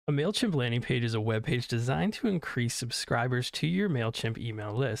A MailChimp landing page is a web page designed to increase subscribers to your MailChimp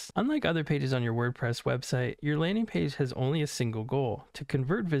email list. Unlike other pages on your WordPress website, your landing page has only a single goal: to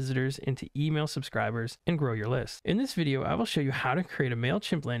convert visitors into email subscribers and grow your list. In this video, I will show you how to create a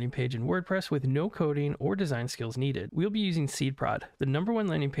MailChimp landing page in WordPress with no coding or design skills needed. We'll be using SeedProd, the #1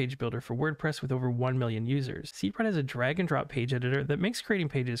 landing page builder for WordPress with over 1 million users. SeedProd has a drag and drop page editor that makes creating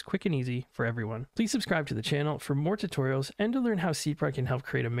pages quick and easy for everyone. Please subscribe to the channel for more tutorials and to learn how SeedProd can help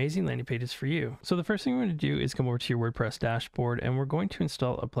create amazing landing pages for you. So the first thing we're going to do is come over to your WordPress dashboard, and we're going to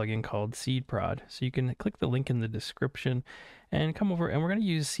install a plugin called SeedProd. So you can click the link in the description and come over, and we're going to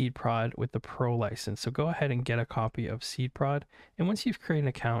use SeedProd with the Pro license. So go ahead and get a copy of SeedProd. And once you've created an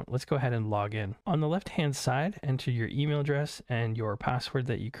account, let's go ahead and log in. On the left-hand side, enter your email address and your password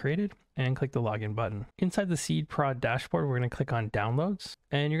that you created, and click the login button. Inside the SeedProd dashboard, we're going to click on Downloads,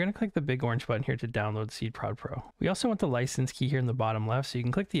 and you're going to click the big orange button here to download SeedProd Pro. We also want the license key here in the bottom left, so you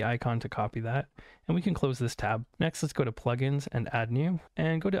can click the icon to copy that, and we can close this tab. Next, let's go to Plugins and Add New,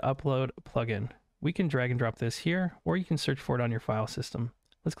 and go to Upload Plugin. We can drag and drop this here, or you can search for it on your file system.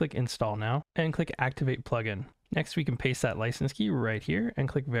 Let's click Install Now, and click Activate Plugin. Next, we can paste that license key right here and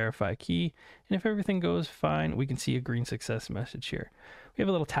click Verify Key. And if everything goes fine, we can see a green success message here. We have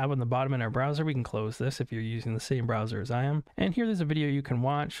a little tab on the bottom in our browser. We can close this if you're using the same browser as I am. And here there's a video you can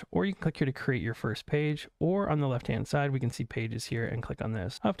watch, or you can click here to create your first page, or on the left-hand side, we can see pages here and click on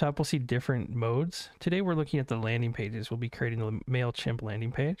this. Up top, we'll see different modes. Today, we're looking at the landing pages. We'll be creating the MailChimp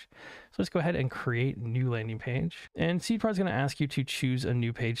landing page. So let's go ahead and create a new landing page. And SeedProd is going to ask you to choose a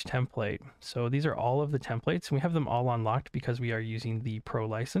new page template. So these are all of the templates, and we have them all unlocked because we are using the Pro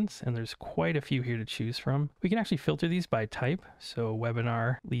license, and there's quite a few here to choose from. We can actually filter these by type. So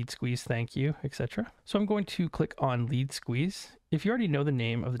webinar, lead squeeze, thank you, etc. So I'm going to click on lead squeeze. If you already know the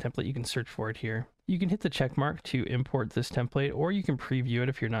name of the template, you can search for it here. You can hit the check mark to import this template, or you can preview it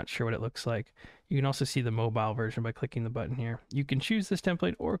if you're not sure what it looks like. You can also see the mobile version by clicking the button here. You can choose this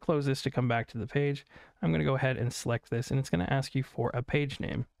template or close this to come back to the page. I'm going to go ahead and select this, and it's going to ask you for a page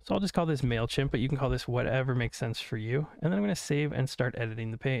name. So I'll just call this MailChimp, but you can call this whatever makes sense for you. And then I'm going to save and start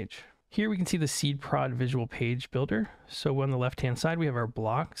editing the page. Here we can see the SeedProd visual page builder. So on the left-hand side, we have our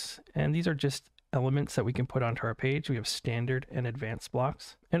blocks, and these are just elements that we can put onto our page. We have standard and advanced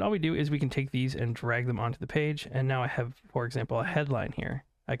blocks. And all we do is we can take these and drag them onto the page. And now I have, for example, a headline here.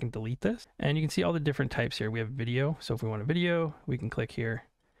 I can delete this, and you can see all the different types here. We have video. So if we want a video, we can click here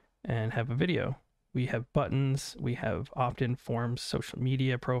and have a video. We have buttons, we have opt-in forms, social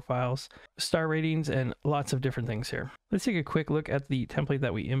media profiles, star ratings, and lots of different things here. Let's take a quick look at the template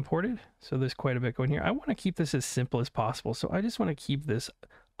that we imported. So there's quite a bit going here. I want to keep this as simple as possible. So I just want to keep this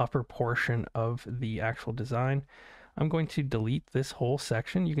upper portion of the actual design. I'm going to delete this whole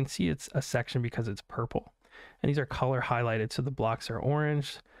section. You can see it's a section because it's purple. And these are color highlighted. So the blocks are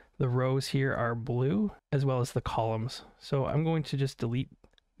orange. The rows here are blue, as well as the columns. So I'm going to just delete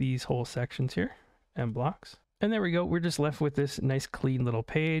these whole sections here and blocks. And there we go. We're just left with this nice clean little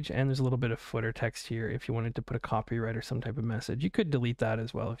page, and there's a little bit of footer text here if you wanted to put a copyright or some type of message. You could delete that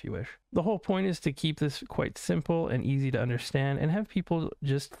as well if you wish. The whole point is to keep this quite simple and easy to understand and have people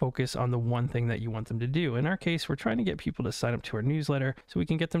just focus on the one thing that you want them to do. In our case, we're trying to get people to sign up to our newsletter so we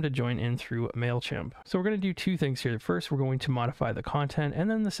can get them to join in through MailChimp. So we're going to do two things here. First, we're going to modify the content, and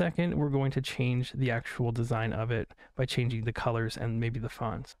then the second, we're going to change the actual design of it by changing the colors and maybe the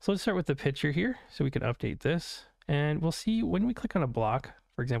fonts. So let's start with the picture here so we can update this. And we'll see when we click on a block,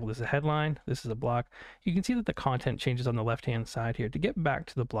 for example, this is a headline, this is a block, you can see that the content changes on the left-hand side here. To get back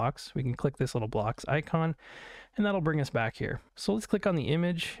to the blocks, we can click this little blocks icon, and that'll bring us back here. So let's click on the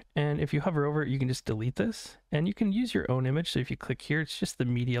image, and if you hover over it, you can just delete this, and you can use your own image. So if you click here, it's just the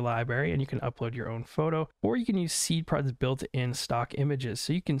media library, and you can upload your own photo, or you can use SeedProd's built-in stock images.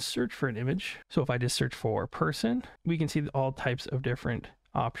 So you can search for an image. So if I just search for person, we can see all types of different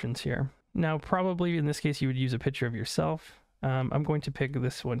options here. Now, probably in this case, you would use a picture of yourself. I'm going to pick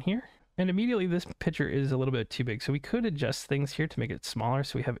this one here. And immediately this picture is a little bit too big. So we could adjust things here to make it smaller.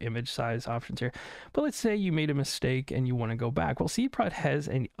 So we have image size options here. But let's say you made a mistake and you want to go back. Well, SeedProd has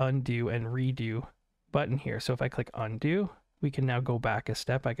an undo and redo button here. So if I click undo, we can now go back a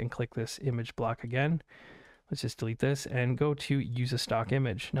step. I can click this image block again. Let's just delete this and go to use a stock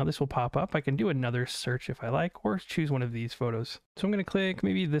image. Now this will pop up. I can do another search if I like, or choose one of these photos. So I'm going to click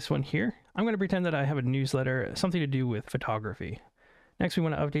maybe this one here. I'm going to pretend that I have a newsletter, something to do with photography. Next, we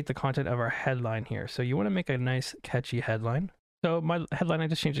want to update the content of our headline here. So you want to make a nice catchy headline. So my headline, I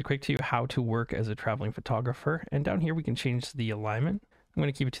just changed it quick to how to work as a traveling photographer. And down here, we can change the alignment. I'm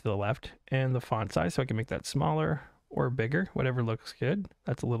going to keep it to the left, and the font size. So I can make that smaller or bigger, whatever looks good.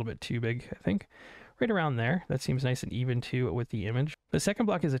 That's a little bit too big, I think. Right around there. That seems nice and even too with the image. The second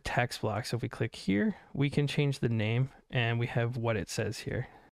block is a text block. So if we click here, we can change the name and we have what it says here.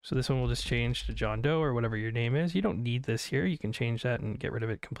 So this one will just change to John Doe or whatever your name is. You don't need this here. You can change that and get rid of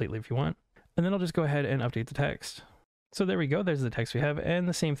it completely if you want. And then I'll just go ahead and update the text. So there we go. There's the text we have. And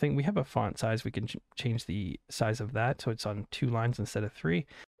the same thing, we have a font size. We can change the size of that. So it's on 2 lines instead of 3.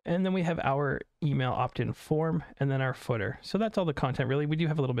 And then we have our email opt-in form and then our footer. So that's all the content really. We do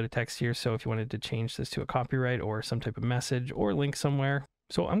have a little bit of text here. So if you wanted to change this to a copyright or some type of message or link somewhere.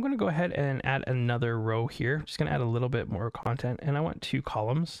 So I'm going to go ahead and add another row here. I'm just going to add a little bit more content, and I want 2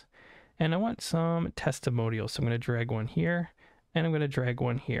 columns and I want some testimonials. So I'm going to drag one here and I'm going to drag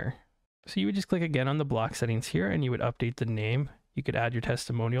one here. So you would just click again on the block settings here and you would update the name. You could add your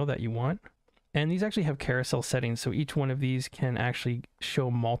testimonial that you want. And these actually have carousel settings. So each one of these can actually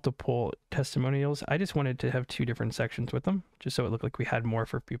show multiple testimonials. I just wanted to have 2 different sections with them, just so it looked like we had more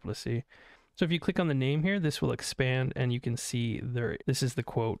for people to see. So if you click on the name here, this will expand and you can see there, this is the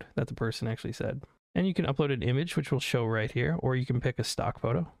quote that the person actually said. And you can upload an image, which will show right here, or you can pick a stock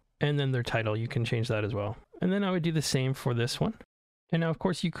photo. And then their title, you can change that as well. And then I would do the same for this one. And now, of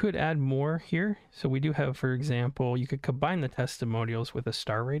course, you could add more here. So we do have, for example, you could combine the testimonials with a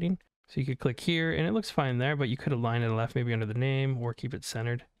star rating. So you could click here and it looks fine there, but you could align it left maybe under the name or keep it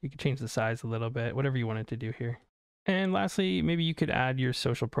centered. You could change the size a little bit, whatever you wanted to do here. And lastly, maybe you could add your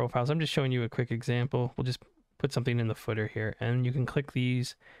social profiles. I'm just showing you a quick example. We'll just put something in the footer here and you can click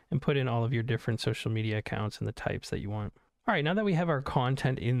these and put in all of your different social media accounts and the types that you want. All right, now that we have our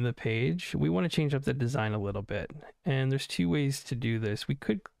content in the page, we want to change up the design a little bit. And there's 2 ways to do this. We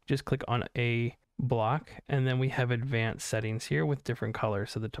could just click on a block and then we have advanced settings here with different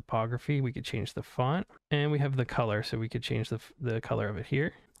colors. So the typography, we could change the font, and we have the color. So we could change the color of it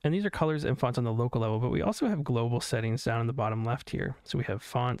here. And these are colors and fonts on the local level, but we also have global settings down in the bottom left here. So we have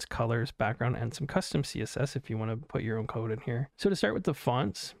fonts, colors, background, and some custom CSS if you want to put your own code in here. So to start with the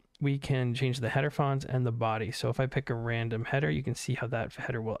fonts, we can change the header fonts and the body. So if I pick a random header, you can see how that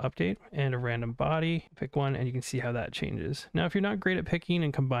header will update, and a random body, pick one and you can see how that changes. Now, if you're not great at picking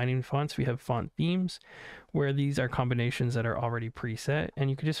and combining fonts, we have font themes where these are combinations that are already preset,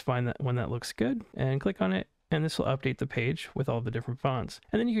 and you can just find that one that looks good and click on it. And this will update the page with all the different fonts.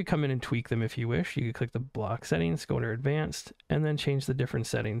 And then you could come in and tweak them if you wish. You could click the block settings, go under advanced, and then change the different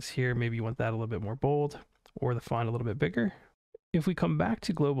settings here. Maybe you want that a little bit more bold or the font a little bit bigger. If we come back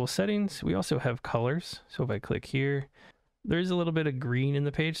to global settings, we also have colors. So if I click here, there's a little bit of green in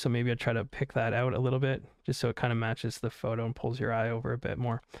the page. So maybe I try to pick that out a little bit just so it kind of matches the photo and pulls your eye over a bit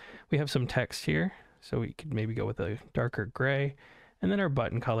more. We have some text here. So we could maybe go with a darker gray, and then our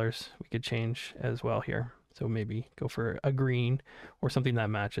button colors we could change as well here. So maybe go for a green or something that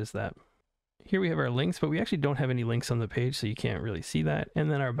matches that. Here we have our links, but we actually don't have any links on the page, so you can't really see that.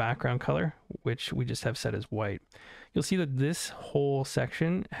 And then our background color, which we just have set as white. You'll see that this whole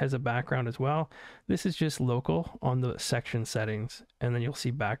section has a background as well. This is just local on the section settings, and then you'll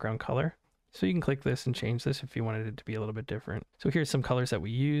see background color. So you can click this and change this if you wanted it to be a little bit different. So here's some colors that we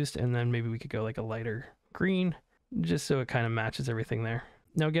used, and then maybe we could go like a lighter green, just so it kind of matches everything there.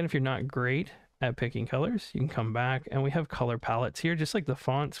 Now again, if you're not great at picking colors, you can come back and we have color palettes here, just like the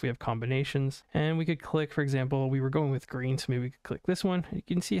fonts. We have combinations, and we could click, for example, we were going with green, so maybe we could click this one. You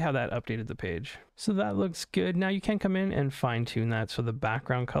can see how that updated the page. So that looks good. Now you can come in and fine tune that. So the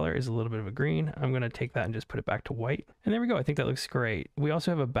background color is a little bit of a green. I'm going to take that and just put it back to white. And there we go. I think that looks great. We also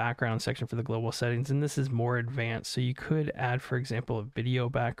have a background section for the global settings, and this is more advanced. So you could add, for example, a video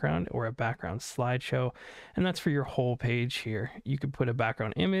background or a background slideshow, and that's for your whole page here. You could put a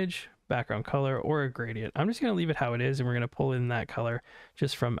background image, background color, or a gradient. I'm just going to leave it how it is, and we're going to pull in that color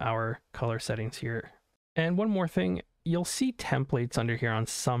just from our color settings here. And one more thing, you'll see templates under here on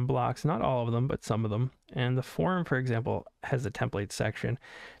some blocks, not all of them, but some of them. And the forum, for example, has a template section.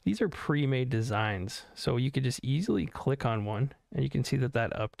 These are pre-made designs, so you could just easily click on one and you can see that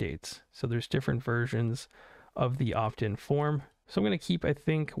that updates. So there's different versions of the opt-in form. So I'm going to keep, I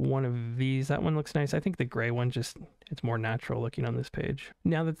think, one of these. That one looks nice. I think the gray one, just, it's more natural looking on this page.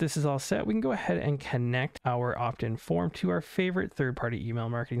 Now that this is all set, we can go ahead and connect our opt-in form to our favorite third-party email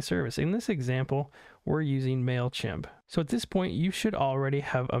marketing service. In this example, we're using MailChimp. So at this point, you should already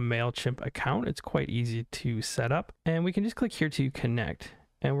have a MailChimp account. It's quite easy to set up. And we can just click here to connect.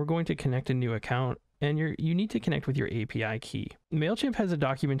 And we're going to connect a new account. And you need to connect with your API key. MailChimp has a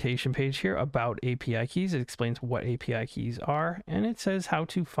documentation page here about API keys. It explains what API keys are, and it says how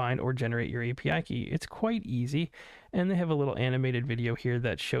to find or generate your API key. It's quite easy, and they have a little animated video here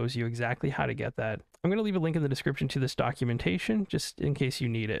that shows you exactly how to get that. I'm going to leave a link in the description to this documentation just in case you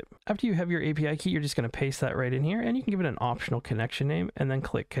need it. After you have your API key, you're just going to paste that right in here, and you can give it an optional connection name and then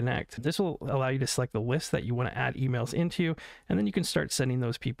click connect. This will allow you to select the list that you want to add emails into, and then you can start sending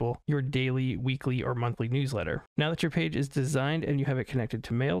those people your daily, weekly, or monthly newsletter. Now that your page is designed and you have it connected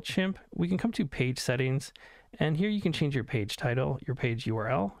to MailChimp, we can come to page settings. And here you can change your page title, your page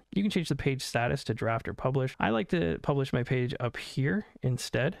URL. You can change the page status to draft or publish. I like to publish my page up here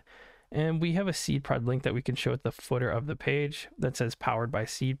instead. And we have a SeedProd link that we can show at the footer of the page that says powered by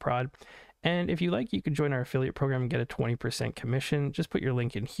SeedProd. And if you like, you can join our affiliate program and get a 20% commission. Just put your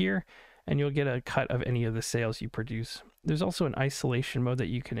link in here and you'll get a cut of any of the sales you produce. There's also an isolation mode that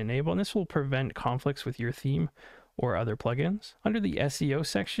you can enable, and this will prevent conflicts with your theme or other plugins. Under the SEO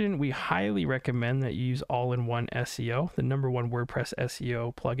section, we highly recommend that you use All-in-One SEO, the #1 WordPress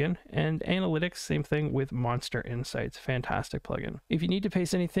SEO plugin, and analytics, same thing with Monster Insights, fantastic plugin. If you need to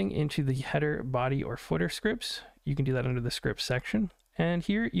paste anything into the header, body, or footer scripts, you can do that under the scripts section. And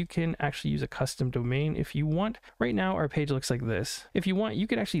here you can actually use a custom domain if you want. Right now our page looks like this. If you want, you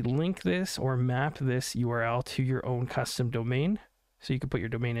could actually link this or map this URL to your own custom domain. So you could put your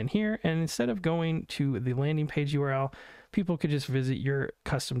domain in here, and instead of going to the landing page URL, people could just visit your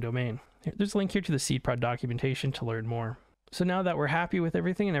custom domain. There's a link here to the SeedProd documentation to learn more. So now that we're happy with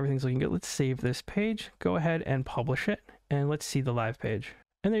everything and everything's looking good, let's save this page, go ahead and publish it, and let's see the live page.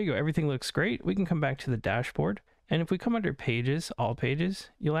 And there you go, everything looks great. We can come back to the dashboard, and if we come under pages, all pages,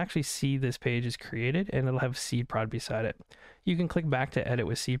 you'll actually see this page is created and it'll have SeedProd beside it. You can click back to edit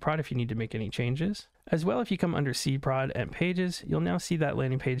with SeedProd if you need to make any changes. As well, if you come under SeedProd and pages, you'll now see that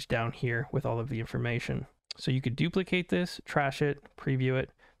landing page down here with all of the information. So you could duplicate this, trash it, preview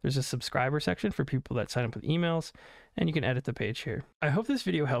it. There's a subscriber section for people that sign up with emails, and you can edit the page here. I hope this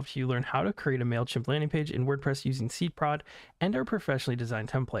video helped you learn how to create a MailChimp landing page in WordPress using SeedProd and our professionally designed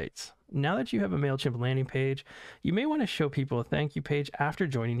templates. Now that you have a MailChimp landing page, you may want to show people a thank you page after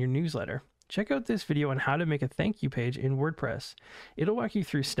joining your newsletter. Check out this video on how to make a thank you page in WordPress. It'll walk you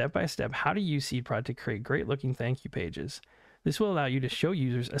through step-by-step how to use SeedProd to create great looking thank you pages. This will allow you to show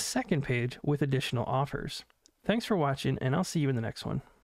users a second page with additional offers. Thanks for watching, and I'll see you in the next one.